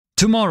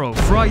Tomorrow,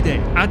 Friday,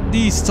 at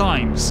these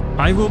times,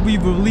 I will be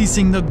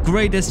releasing the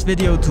greatest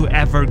video to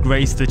ever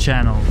grace the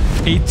channel.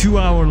 A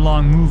 2-hour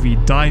long movie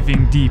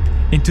diving deep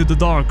into the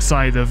dark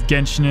side of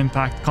Genshin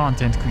Impact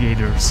content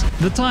creators.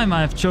 The time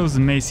I have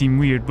chosen may seem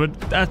weird, but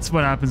that's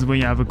what happens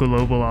when you have a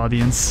global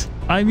audience.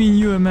 I mean,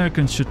 you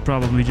Americans should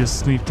probably just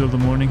sleep till the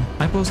morning.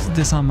 I posted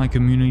this on my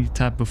community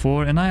tab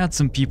before and I had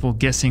some people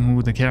guessing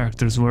who the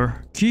characters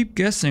were. Keep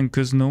guessing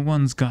cause no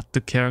one's got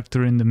the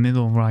character in the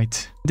middle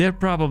right. They're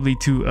probably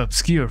too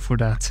obscure for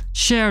that.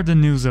 Share the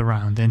news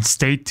around and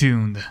stay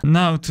tuned.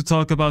 Now to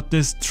talk about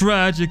this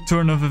tragic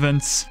turn of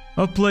events.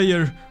 A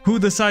player who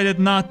decided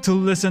not to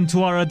listen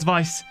to our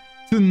advice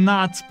to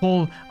not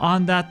pull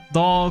on that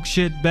dog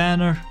shit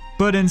banner,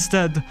 but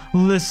instead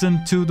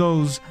listen to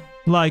those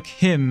like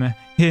him,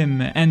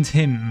 and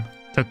him.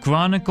 The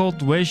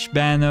Chronicled Wish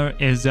banner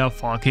is a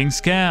fucking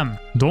scam.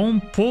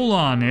 Don't pull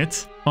on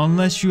it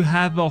unless you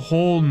have a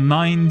whole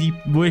 90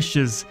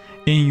 wishes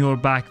in your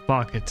back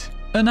pocket.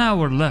 An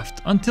hour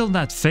left until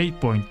that fate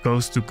point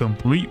goes to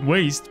complete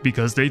waste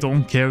because they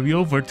don't carry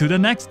over to the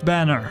next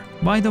banner.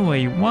 By the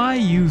way, why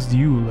use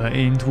Eula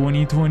in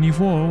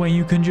 2024 when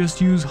you can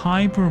just use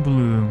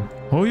Hyperbloom?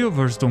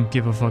 Hoyoverse don't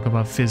give a fuck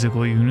about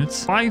physical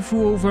units.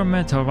 Waifu over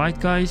meta, right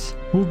guys?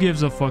 Who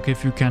gives a fuck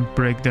if you can't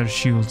break their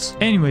shields?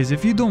 Anyways,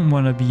 if you don't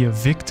wanna be a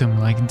victim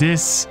like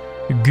this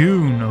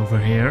goon over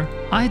here,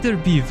 either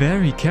be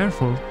very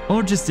careful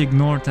or just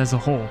ignore it as a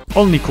whole.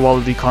 Only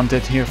quality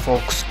content here,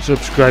 folks.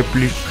 Subscribe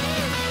please.